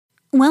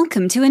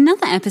Welcome to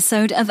another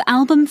episode of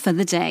Album for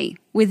the Day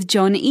with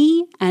John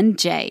E. and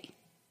Jay.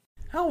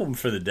 Album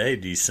for the day,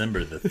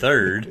 December the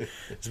 3rd,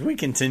 as we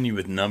continue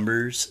with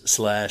numbers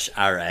 /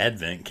 our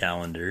Advent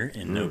calendar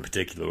in no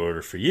particular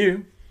order for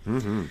you.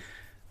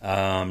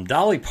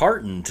 Dolly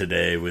Parton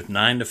today with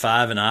 9 to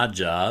 5 and Odd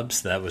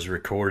Jobs. That was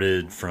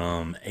recorded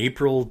from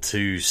April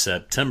to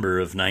September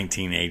of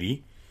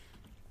 1980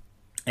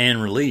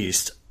 and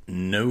released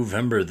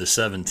November the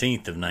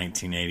 17th of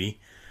 1980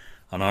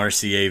 on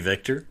RCA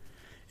Victor.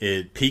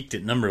 It peaked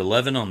at number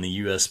 11 on the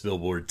U.S.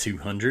 Billboard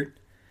 200.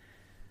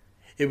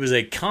 It was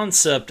a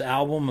concept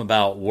album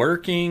about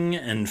working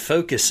and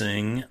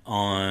focusing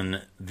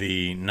on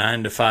the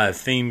 9 to 5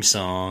 theme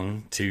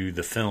song to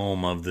the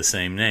film of the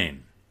same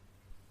name.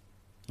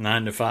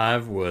 9 to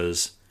 5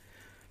 was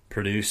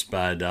produced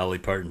by Dolly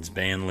Parton's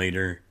band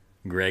leader,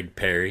 Greg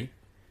Perry,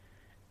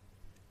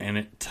 and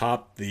it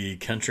topped the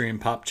country and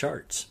pop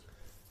charts.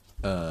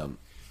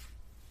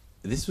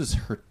 This was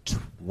her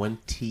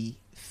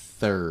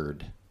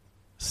 23rd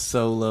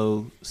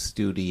solo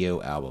studio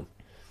album.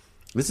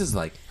 This is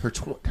like her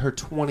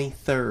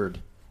 23rd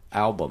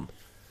album.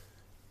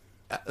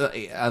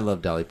 I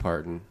love Dolly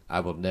Parton. I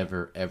will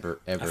never,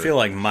 ever. I feel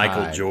like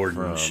Michael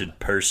Jordan should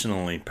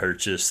personally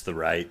purchase the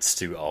rights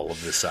to all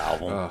of this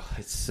album. Oh,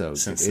 it's so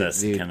since good.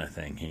 That's the kind of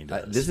thing he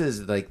does. This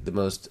is like the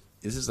most.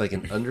 This is like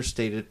an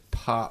understated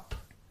pop,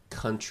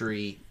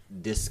 country,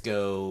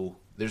 disco.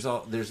 There's a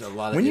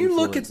lot of. When you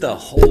look at the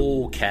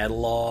whole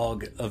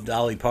catalog of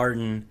Dolly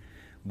Parton,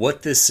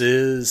 what this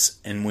is,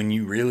 and when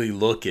you really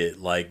look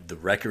at like the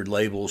record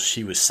labels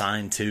she was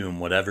signed to and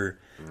whatever,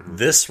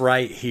 this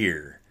right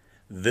here,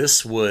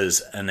 this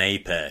was an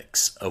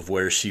apex of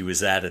where she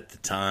was at the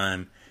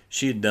time.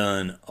 She had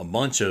done a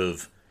bunch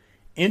of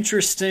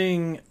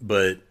interesting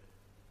but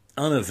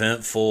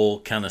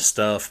uneventful kind of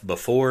stuff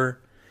before,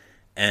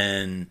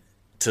 and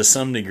to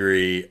some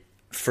degree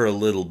for a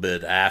little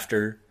bit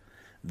after.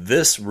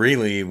 This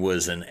really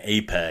was an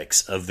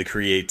apex of the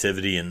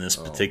creativity in this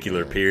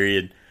particular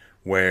period,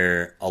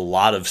 where a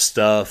lot of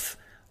stuff,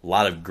 a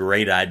lot of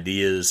great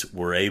ideas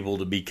were able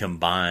to be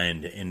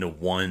combined into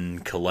one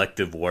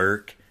collective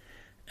work.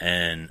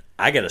 And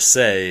I gotta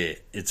say,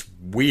 it's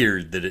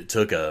weird that it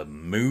took a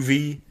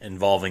movie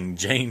involving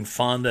Jane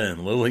Fonda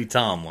and Lily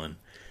Tomlin,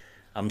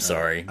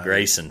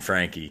 Grace and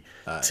Frankie,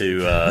 to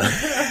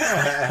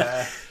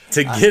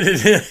get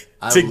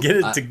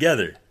it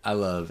together. I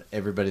love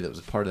everybody that was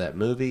a part of that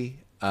movie,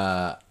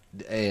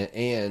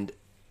 and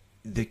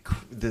the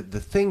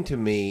thing to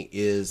me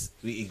is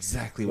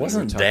exactly what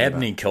wasn't you were talking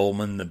Dabney about.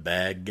 Coleman the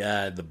bad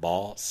guy, the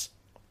boss?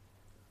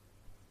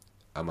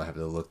 I'm gonna have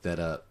to look that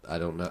up. I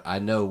don't know. I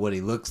know what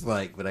he looks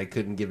like, but I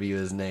couldn't give you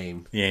his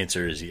name. The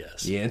answer is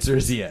yes. The answer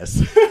is yes.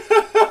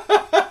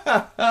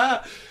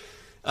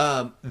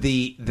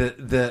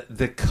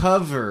 The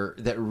cover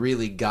that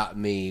really got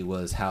me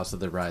was House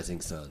of the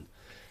Rising Sun.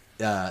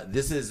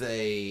 This is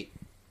a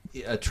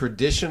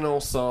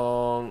traditional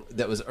song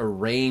that was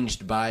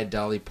arranged by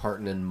Dolly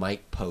Parton and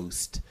Mike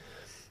Post.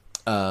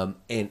 And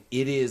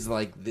it is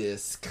like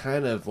this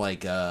kind of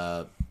like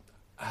a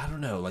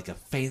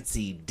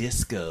fancy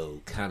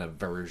disco kind of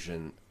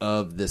version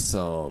of this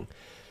song.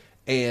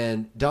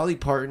 And Dolly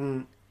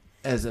Parton,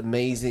 as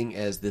amazing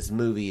as this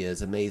movie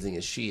is, amazing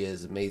as she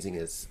is, amazing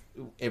as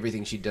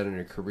everything she'd done in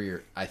her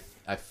career,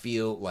 I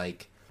feel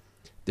like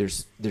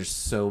there's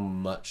so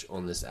much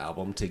on this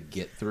album to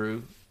get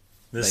through.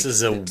 This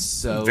is a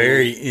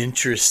very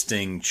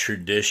interesting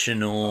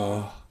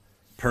traditional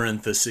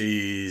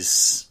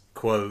parentheses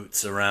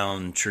quotes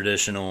around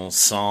traditional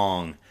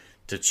song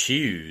to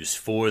choose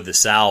for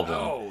this album.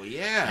 Oh,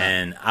 yeah.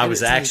 And I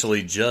was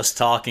actually just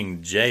talking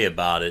to Jay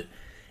about it.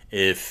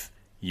 If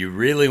you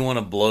really want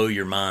to blow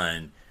your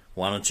mind,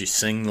 why don't you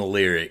sing the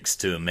lyrics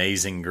to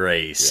Amazing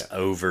Grace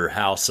over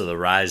House of the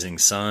Rising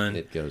Sun?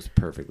 It goes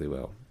perfectly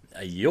well.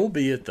 You'll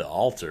be at the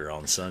altar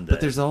on Sunday. But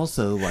there's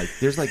also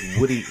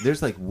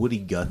Woody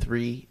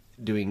Guthrie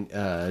doing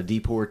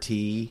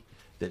Deportee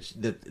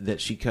that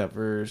she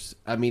covers.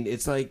 I mean,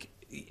 it's like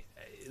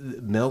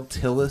Mel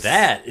Tillis.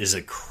 That is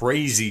a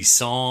crazy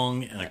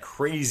song and a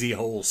crazy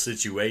whole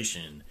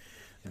situation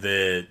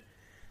that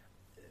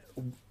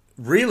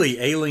really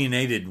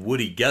alienated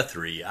Woody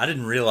Guthrie. I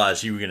didn't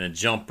realize you were going to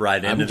jump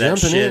right into that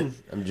shit.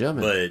 I'm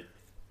jumping. But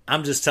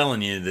I'm just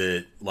telling you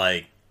that,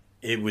 like,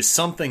 it was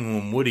something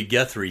when Woody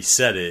Guthrie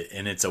said it,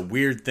 and it's a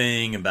weird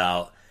thing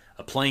about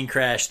a plane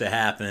crash that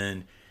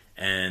happened,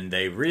 and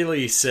they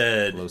really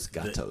said Los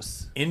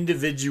Gatos.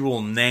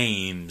 Individual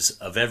names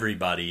of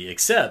everybody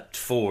except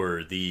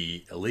for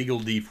the illegal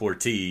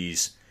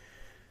deportees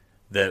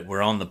that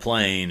were on the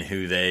plane,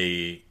 who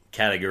they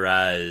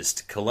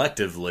categorized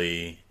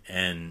collectively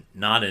and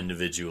not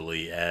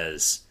individually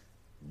as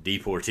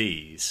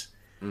deportees.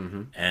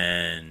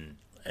 And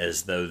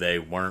as though they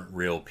weren't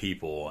real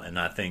people. And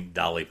I think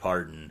Dolly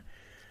Parton,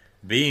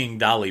 being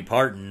Dolly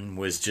Parton,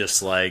 was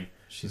just like,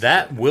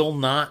 that will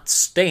not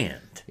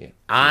stand. Yeah.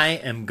 I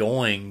am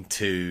going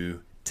to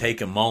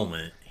take a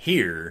moment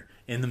here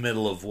in the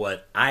middle of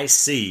what I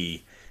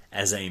see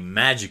as a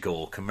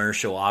magical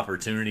commercial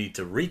opportunity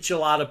to reach a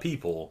lot of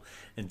people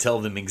and tell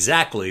them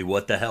exactly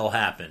what the hell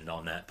happened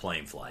on that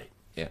plane flight.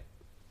 Yeah.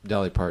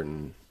 Dolly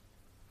Parton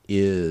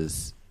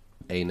is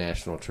a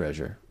national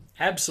treasure.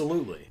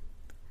 Absolutely.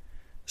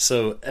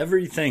 So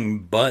everything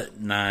but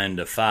 9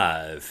 to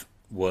 5,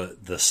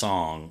 what the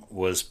song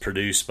was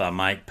produced by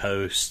Mike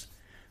Post,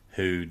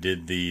 who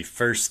did the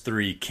first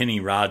 3 Kenny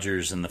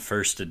Rogers and the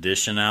First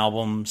Edition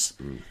albums,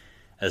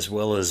 as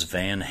well as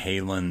Van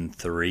Halen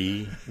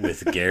 3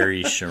 with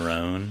Gary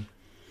Cherone.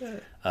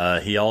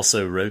 He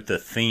also wrote the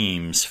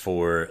themes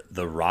for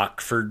the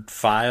Rockford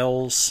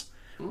Files,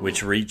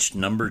 which reached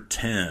number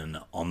 10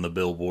 on the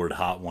Billboard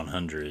Hot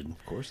 100.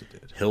 Of course it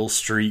did. Hill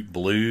Street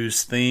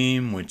Blues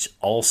theme, which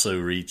also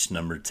reached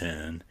number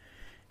 10.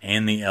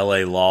 And the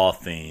LA Law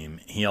theme.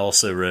 He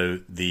also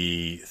wrote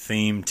the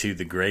theme to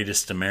The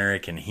Greatest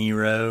American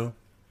Hero,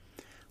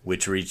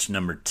 which reached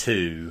number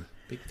 2.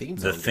 Big theme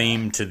The song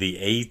theme guy. to the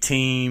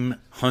A-Team,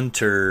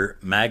 Hunter,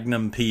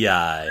 Magnum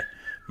P.I.,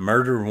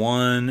 Murder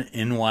 1,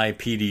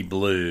 NYPD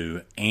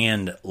Blue,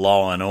 and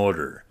Law and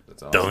Order.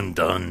 That's awesome. Dun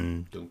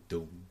dun. Dun,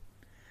 dun.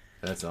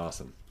 That's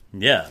awesome.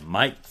 Yeah,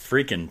 Mike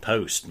freaking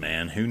Post,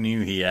 man. Who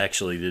knew he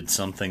actually did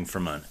something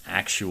from an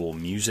actual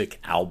music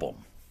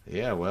album?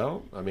 Yeah,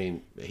 well, I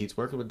mean, he's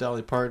working with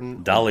Dolly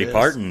Parton. Dolly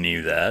Parton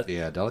knew that.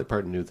 Yeah, Dolly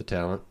Parton knew the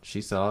talent.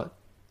 She saw it.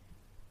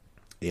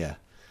 Yeah.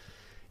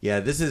 Yeah,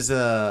 this is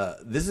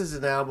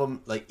an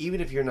album, like, even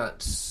if you're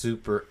not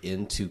super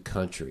into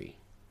country,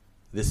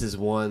 this is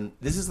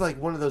like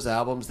one of those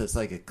albums that's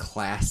like a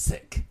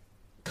classic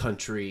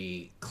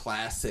country,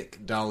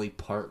 classic Dolly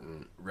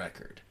Parton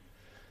record.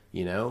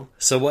 You know?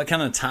 So what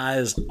kind of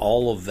ties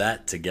all of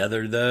that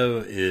together,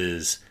 though,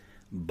 is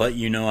But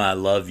You Know I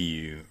Love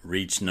You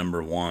reached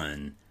number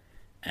 1,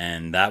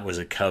 and that was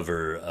a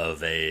cover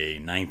of a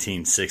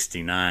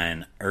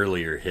 1969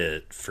 earlier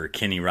hit for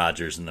Kenny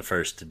Rogers in the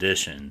First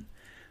Edition,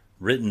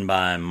 written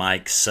by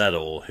Mike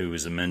Settle, who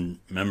was a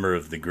member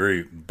of the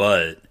group,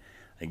 but,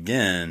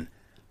 again,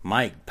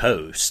 Mike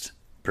Post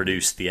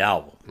produced the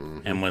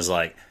album and was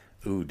like,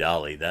 ooh,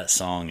 Dolly, that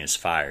song is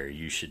fire,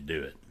 you should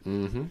do it.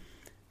 Mm-hmm.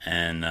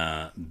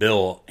 And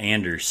Bill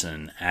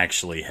Anderson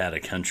actually had a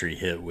country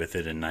hit with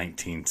it in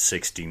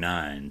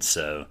 1969.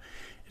 So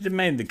it had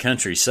made the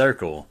country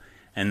circle.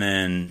 And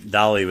then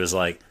Dolly was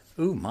like,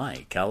 ooh,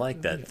 Mike, I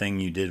like that thing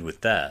you did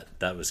with that.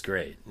 That was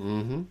great.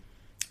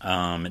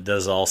 Mm-hmm. It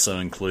does also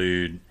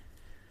include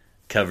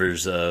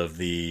covers of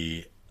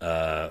the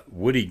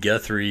Woody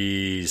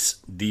Guthrie's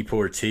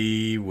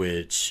Deportee,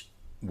 which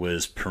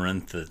was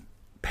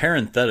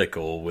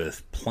parenthetical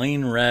with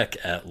Plane Wreck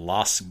at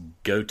Los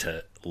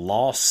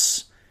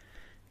Gatos.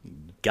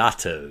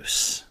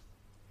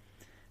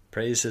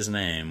 Praise his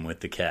name with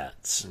the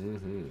Cats.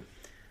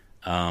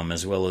 Mm-hmm.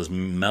 As well as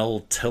Mel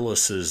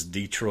Tillis's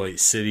Detroit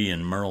City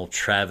and Merle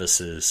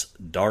Travis's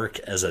Dark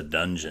as a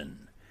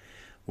Dungeon,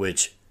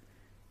 which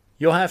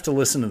you'll have to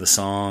listen to the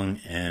song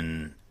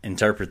and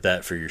interpret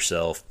that for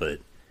yourself,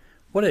 but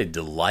what a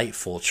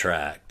delightful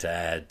track to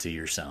add to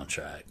your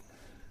soundtrack.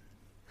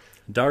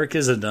 Dark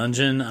as a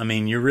Dungeon, I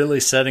mean, you're really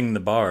setting the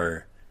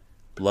bar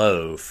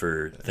low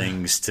for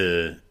things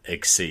to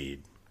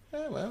exceed.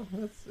 Yeah, well,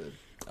 that's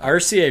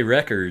RCA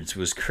Records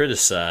was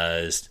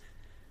criticized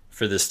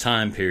for this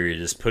time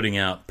period as putting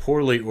out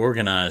poorly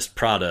organized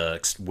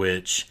products,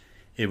 which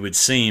it would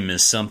seem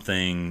is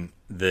something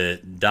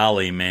that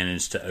Dolly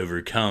managed to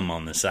overcome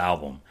on this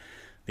album.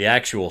 The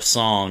actual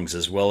songs,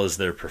 as well as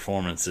their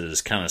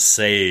performances, kind of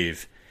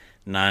save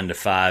 9 to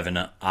 5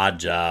 and Odd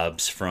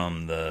Jobs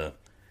from the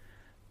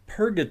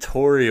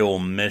purgatorial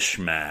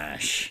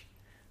mishmash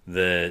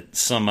that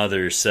some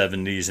other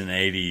 70s and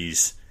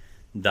 80s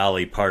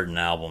Dolly Parton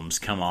albums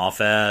come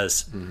off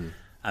as. Mm-hmm.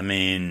 I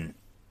mean,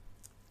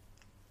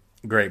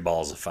 Great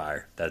Balls of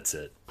Fire. That's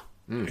it.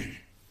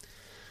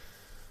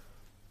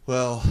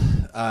 Well,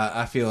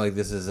 I feel like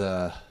this is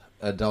a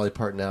Dolly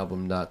Parton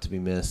album not to be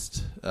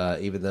missed,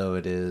 even though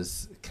it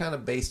is kind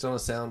of based on a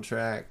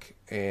soundtrack,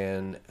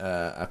 and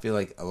I feel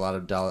like a lot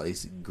of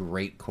Dolly's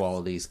great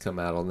qualities come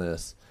out on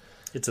this.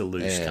 It's a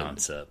loose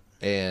concept.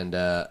 And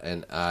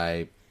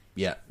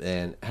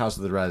House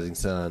of the Rising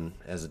Sun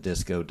as a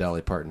disco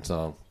Dolly Parton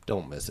song.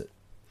 Don't miss it.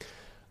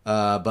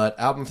 But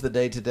album for the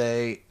day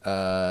today,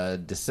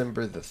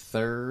 December the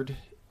 3rd,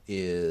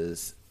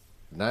 is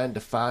 9 to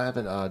 5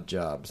 and Odd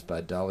Jobs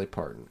by Dolly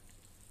Parton.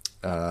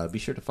 Be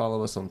sure to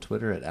follow us on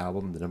Twitter at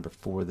album, the number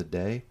 4 of the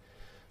day.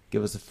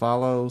 Give us a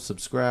follow,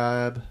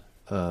 subscribe.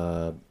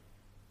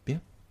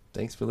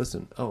 Thanks for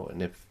listening. Oh,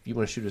 and if you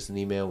want to shoot us an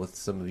email with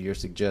some of your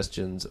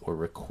suggestions or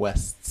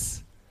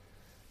requests,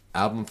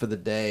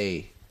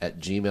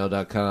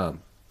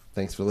 albumfortheday@gmail.com.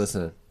 Thanks for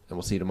listening, and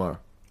we'll see you tomorrow.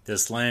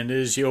 This land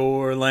is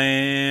your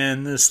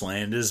land, this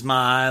land is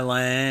my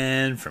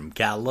land, from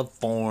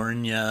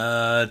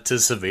California to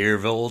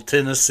Sevierville,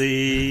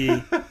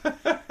 Tennessee.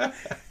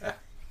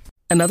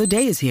 Another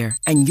day is here,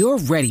 and you're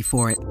ready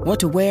for it. What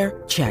to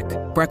wear? Check.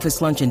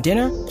 Breakfast, lunch, and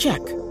dinner?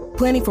 Check.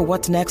 Planning for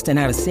what's next and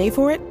how to save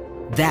for it?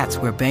 That's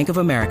where Bank of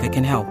America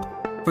can help.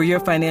 For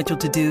your financial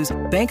to-dos,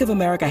 Bank of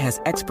America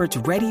has experts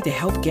ready to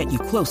help get you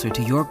closer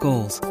to your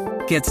goals.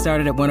 Get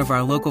started at one of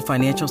our local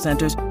financial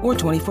centers or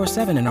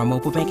 24/7 in our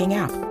mobile banking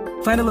app.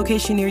 Find a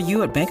location near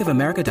you at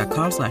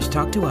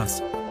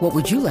bankofamerica.com/talktous. What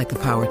would you like the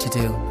power to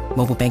do?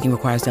 Mobile banking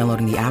requires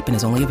downloading the app and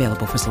is only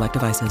available for select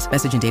devices.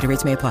 Message and data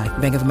rates may apply.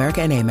 Bank of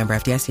America NA, member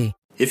FDIC.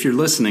 If you're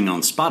listening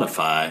on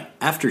Spotify,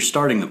 after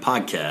starting the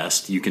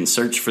podcast, you can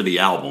search for the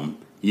album,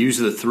 use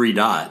the 3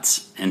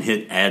 dots, and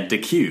hit add to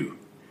queue.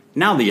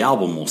 Now the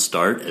album will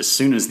start as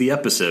soon as the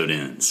episode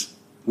ends.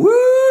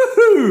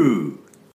 Woohoo!